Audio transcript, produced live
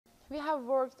We have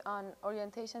worked on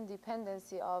orientation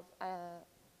dependency of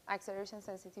acceleration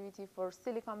sensitivity for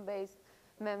silicon-based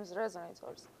MEMS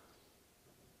resonators.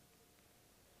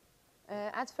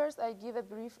 At first, I give a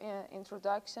brief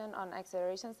introduction on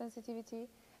acceleration sensitivity,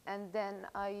 and then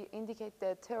I indicate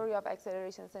the theory of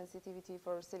acceleration sensitivity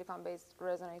for silicon-based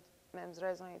MEMS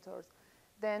resonators.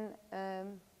 Then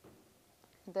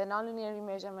the nonlinear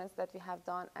measurements that we have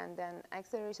done, and then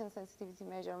acceleration sensitivity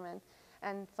measurement,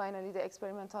 and finally the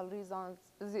experimental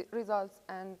results,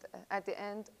 and at the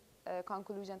end, a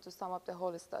conclusion to sum up the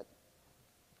whole study.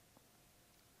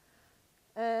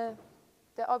 The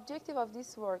objective of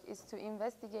this work is to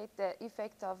investigate the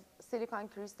effect of silicon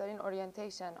crystalline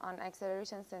orientation on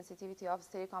acceleration sensitivity of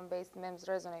silicon-based MEMS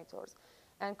resonators.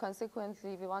 And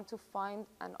consequently, we want to find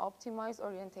an optimized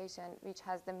orientation which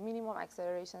has the minimum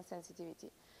acceleration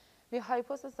sensitivity. We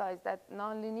hypothesize that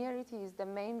nonlinearity is the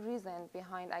main reason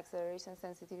behind acceleration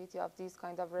sensitivity of these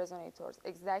kind of resonators,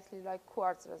 exactly like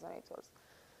quartz resonators.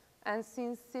 And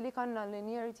since silicon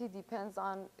nonlinearity depends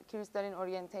on crystalline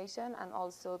orientation and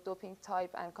also doping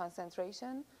type and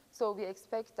concentration, so we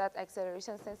expect that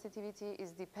acceleration sensitivity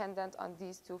is dependent on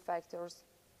these two factors.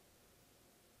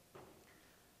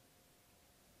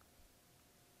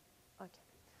 Okay.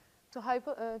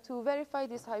 To verify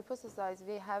this hypothesis,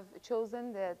 we have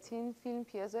chosen the thin film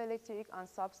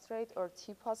piezoelectric-on-substrate or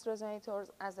TPOS resonators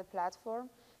as a platform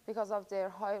because of their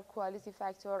higher quality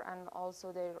factor and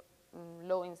also their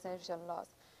low insertion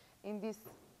loss. In this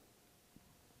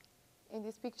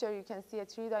picture, you can see a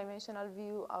three-dimensional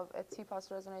view of a TPOS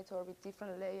resonator with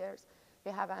different layers.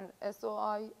 We have an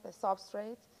SOI, a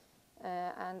substrate,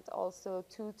 and also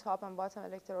two top and bottom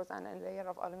electrodes and a layer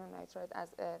of aluminum nitride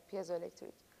as a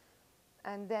piezoelectric.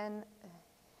 And then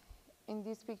in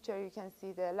this picture, you can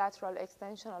see the lateral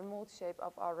extensional mode shape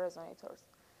of our resonators.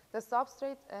 The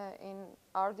substrate in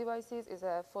our devices is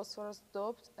a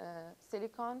phosphorus-doped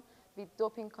silicon with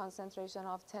doping concentration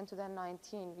of 10 to the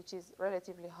 19, which is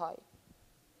relatively high.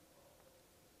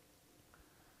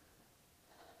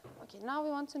 Okay, now we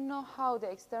want to know how the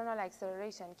external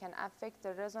acceleration can affect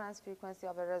the resonance frequency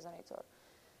of a resonator.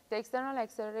 The external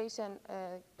acceleration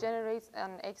generates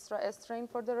an extra strain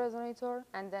for the resonator,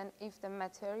 and then if the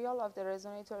material of the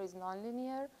resonator is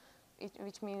nonlinear,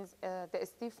 which means the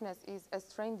stiffness is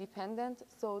strain dependent,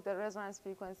 so the resonance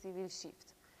frequency will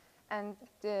shift. And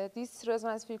this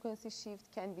resonance frequency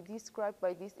shift can be described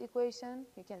by this equation.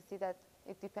 You can see that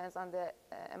it depends on the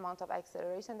amount of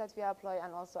acceleration that we apply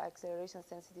and also acceleration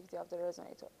sensitivity of the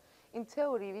resonator. In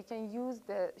theory, we can use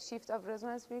the shift of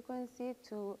resonance frequency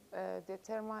to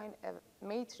determine a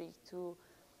matrix to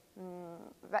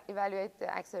evaluate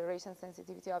the acceleration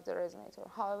sensitivity of the resonator.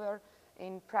 However,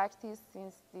 in practice,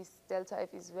 since this delta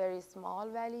F is very small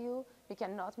value, we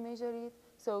cannot measure it.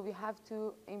 So we have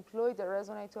to employ the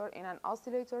resonator in an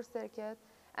oscillator circuit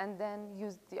and then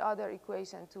use the other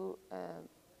equation to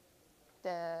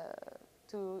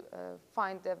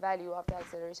find the value of the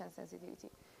acceleration sensitivity.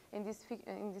 In this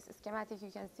schematic,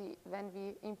 you can see when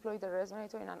we employ the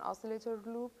resonator in an oscillator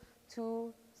loop,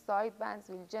 two side bands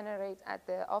will generate at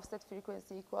the offset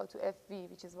frequency equal to FV,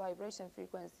 which is vibration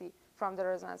frequency from the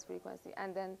resonance frequency.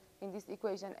 And then in this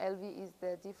equation, LV is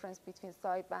the difference between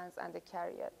side bands and the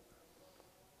carrier.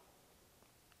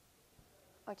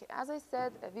 Okay, as I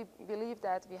said, we believe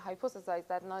that we hypothesize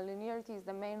that nonlinearity is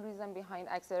the main reason behind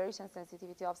acceleration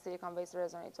sensitivity of silicon-based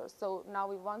resonators. So now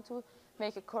we want to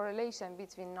make a correlation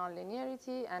between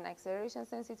nonlinearity and acceleration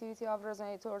sensitivity of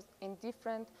resonators in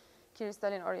different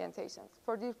crystalline orientations.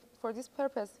 For this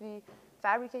purpose, we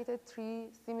fabricated three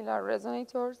similar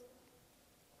resonators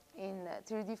in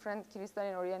three different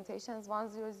crystalline orientations,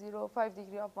 100, 5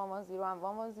 degree of 110, and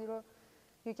 110.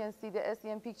 You can see the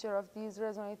SEM picture of these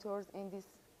resonators in these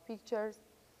pictures.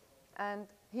 And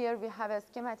here we have a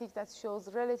schematic that shows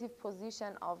relative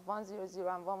position of 100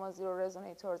 and 110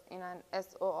 resonators in an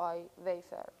SOI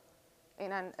wafer,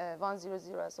 in an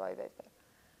 100 SOI wafer.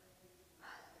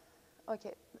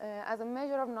 Okay, as a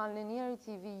measure of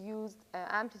nonlinearity, we used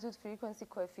amplitude-frequency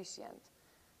coefficient.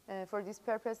 For this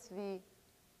purpose, we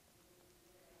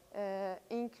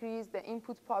increase the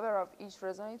input power of each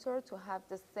resonator to have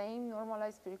the same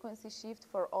normalized frequency shift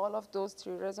for all of those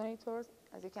three resonators.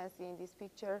 As you can see in this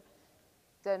picture,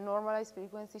 the normalized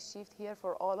frequency shift here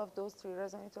for all of those three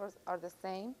resonators are the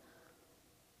same.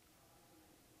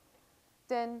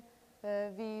 Then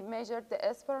we measured the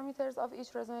S parameters of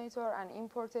each resonator and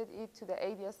imported it to the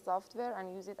ADS software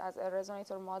and use it as a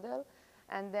resonator model.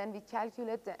 And then we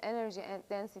calculate the energy and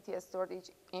density stored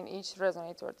in each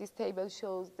resonator. This table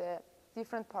shows the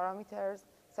different parameters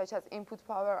such as input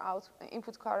power,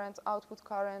 input current, output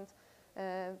current,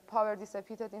 power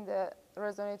dissipated in the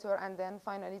resonator, and then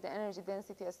finally the energy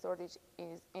density stored is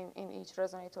in each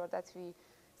resonator that we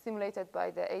simulated by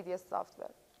the ADS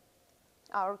software.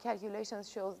 Our calculations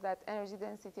shows that energy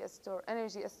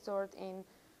stored in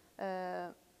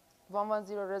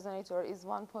 110 resonator is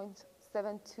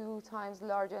 1.72 times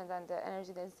larger than the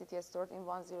energy density stored in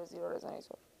 100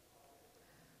 resonator.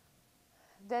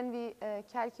 Then we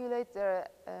calculate the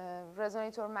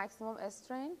resonator maximum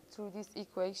strain through this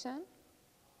equation.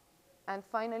 And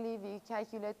finally, we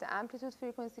calculate the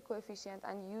amplitude-frequency coefficient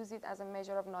and use it as a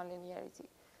measure of nonlinearity.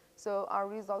 So our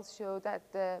results show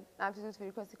that the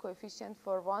amplitude-frequency coefficient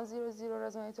for 100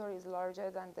 resonator is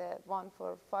larger than the one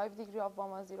for 5 degree of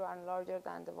 110 and larger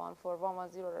than the one for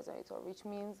 110 resonator, which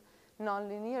means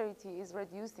nonlinearity is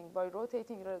reducing by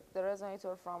rotating the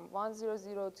resonator from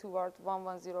 100 toward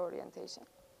 110 orientation.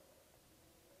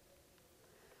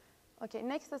 Okay,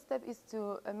 next step is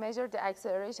to measure the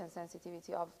acceleration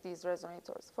sensitivity of these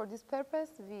resonators. For this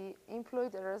purpose, we employ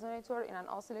the resonator in an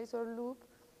oscillator loop.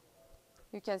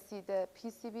 You can see the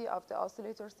PCB of the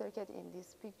oscillator circuit in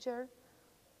this picture.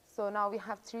 So now we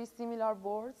have three similar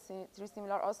boards, three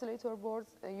similar oscillator boards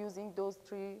using those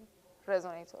three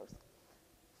resonators.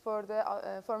 For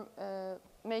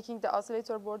making the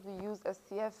oscillator board, we use a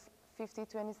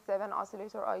CF5027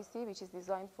 oscillator IC, which is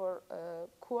designed for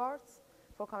quartz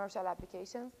for commercial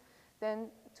applications.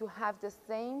 Then to have the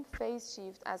same phase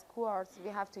shift as quartz, we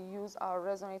have to use our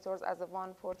resonators as a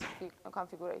one-port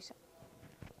configuration.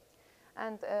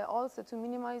 And also to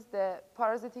minimize the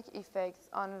parasitic effects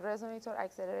on resonator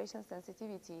acceleration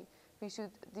sensitivity, we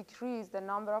should decrease the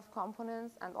number of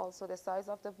components and also the size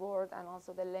of the board and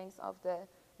also the length of the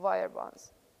wire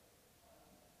bonds.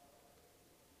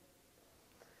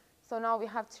 So now we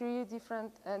have three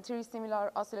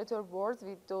similar oscillator boards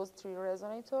with those three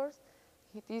resonators.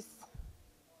 This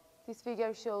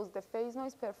figure shows the phase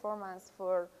noise performance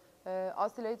for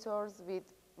oscillators with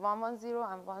 110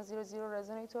 and 100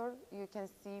 resonator. You can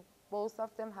see both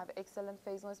of them have excellent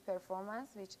phase noise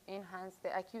performance, which enhance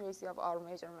the accuracy of our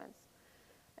measurements.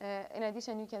 In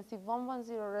addition, you can see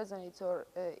 110 resonator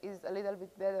is a little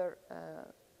bit better,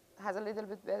 has a little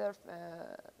bit better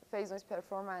phase noise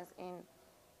performance in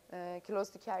close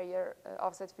to carrier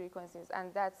offset frequencies,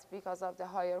 and that's because of the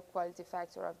higher quality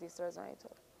factor of this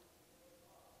resonator.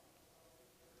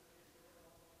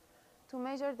 To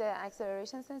measure the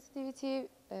acceleration sensitivity,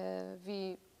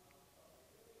 we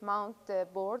mount the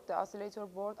board, the oscillator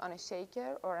board, on a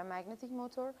shaker or a magnetic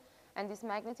motor, and this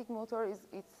magnetic motor is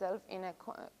itself in a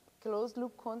closed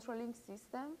loop controlling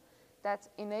system that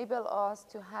enable us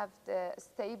to have the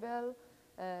stable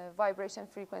vibration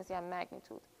frequency and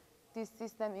magnitude. This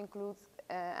system includes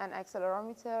an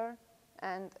accelerometer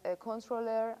and a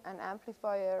controller, an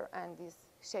amplifier, and this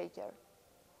shaker.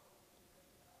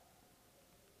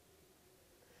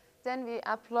 Then we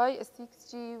apply a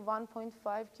 6G 1.5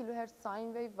 kilohertz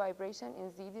sine wave vibration in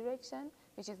Z direction,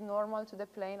 which is normal to the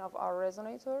plane of our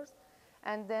resonators.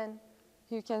 And then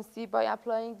you can see by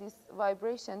applying this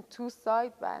vibration, two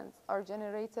side bands are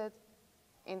generated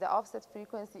in the offset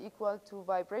frequency equal to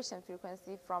vibration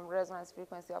frequency from resonance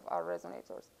frequency of our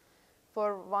resonators.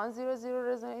 For 100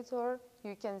 resonator,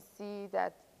 you can see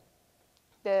that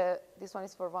this one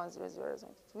is for 100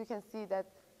 resonator. We can see that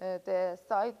the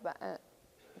side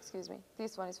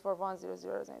this one is for 100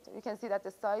 resonator. You can see that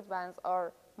the side bands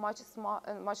are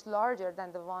much larger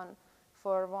than the one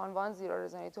for 110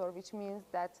 resonator, which means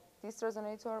that this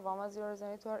resonator, 110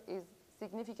 resonator, is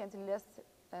significantly less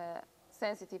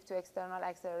sensitive to external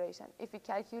acceleration. If we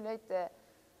calculate the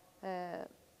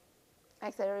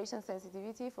acceleration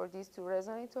sensitivity for these two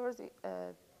resonators,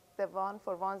 the one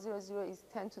for 100 is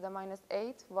 10 to the minus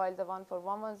 8, while the one for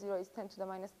 110 is 10 to the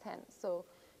minus 10. So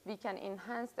we can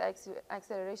enhance the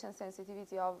acceleration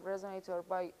sensitivity of resonator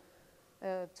by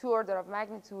 2 orders of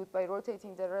magnitude by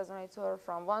rotating the resonator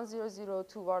from 100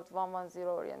 toward 110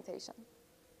 orientation.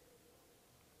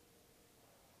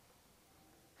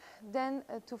 Then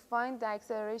to find the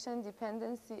acceleration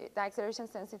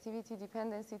sensitivity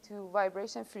dependency to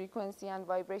vibration frequency and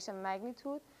vibration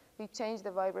magnitude, we change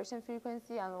the vibration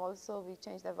frequency and also we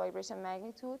change the vibration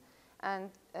magnitude and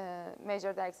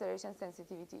measure the acceleration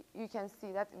sensitivity. You can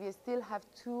see that we still have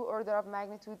 2 orders of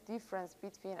magnitude difference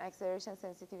between acceleration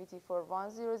sensitivity for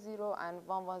 100 and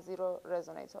 110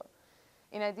 resonator.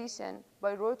 In addition,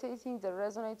 by rotating the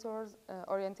resonator's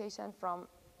orientation from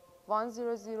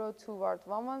 100 toward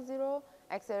 110,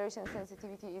 acceleration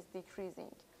sensitivity is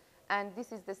decreasing. And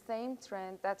this is the same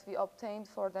trend that we obtained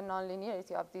for the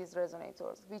nonlinearity of these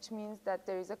resonators, which means that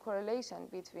there is a correlation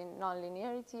between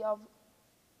nonlinearity of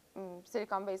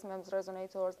silicon-based MEMS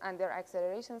resonators and their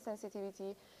acceleration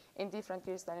sensitivity in different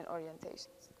crystalline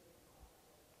orientations.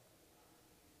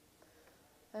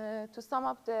 To sum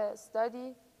up the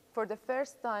study, for the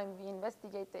first time, we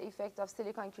investigate the effect of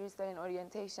silicon crystalline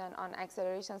orientation on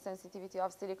acceleration sensitivity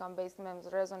of silicon-based MEMS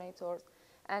resonators,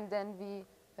 and then we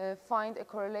find a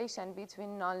correlation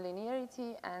between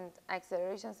nonlinearity and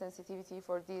acceleration sensitivity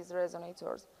for these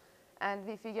resonators. And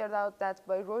we figured out that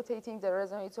by rotating the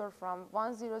resonator from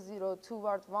 100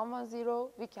 toward 110,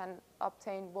 we can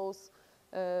obtain both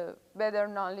better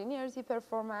nonlinearity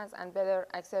performance and better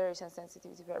acceleration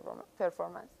sensitivity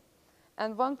performance.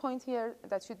 And one point here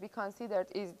that should be considered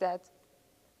is that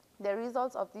the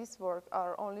results of this work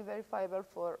are only verifiable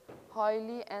for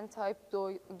highly N-type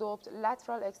doped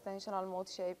lateral extensional mode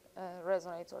shape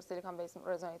resonators, silicon-based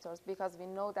resonators, because we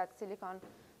know that silicon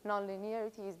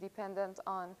nonlinearity is dependent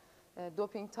on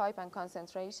doping type and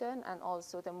concentration, and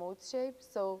also the mode shape.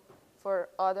 So for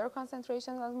other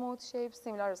concentrations and mode shapes,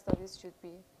 similar studies should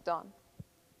be done.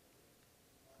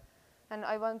 And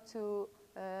I want to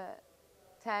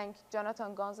thank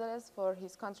Jonathan Gonzalez for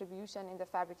his contribution in the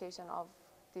fabrication of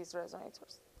these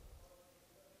resonators.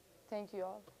 Thank you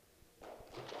all.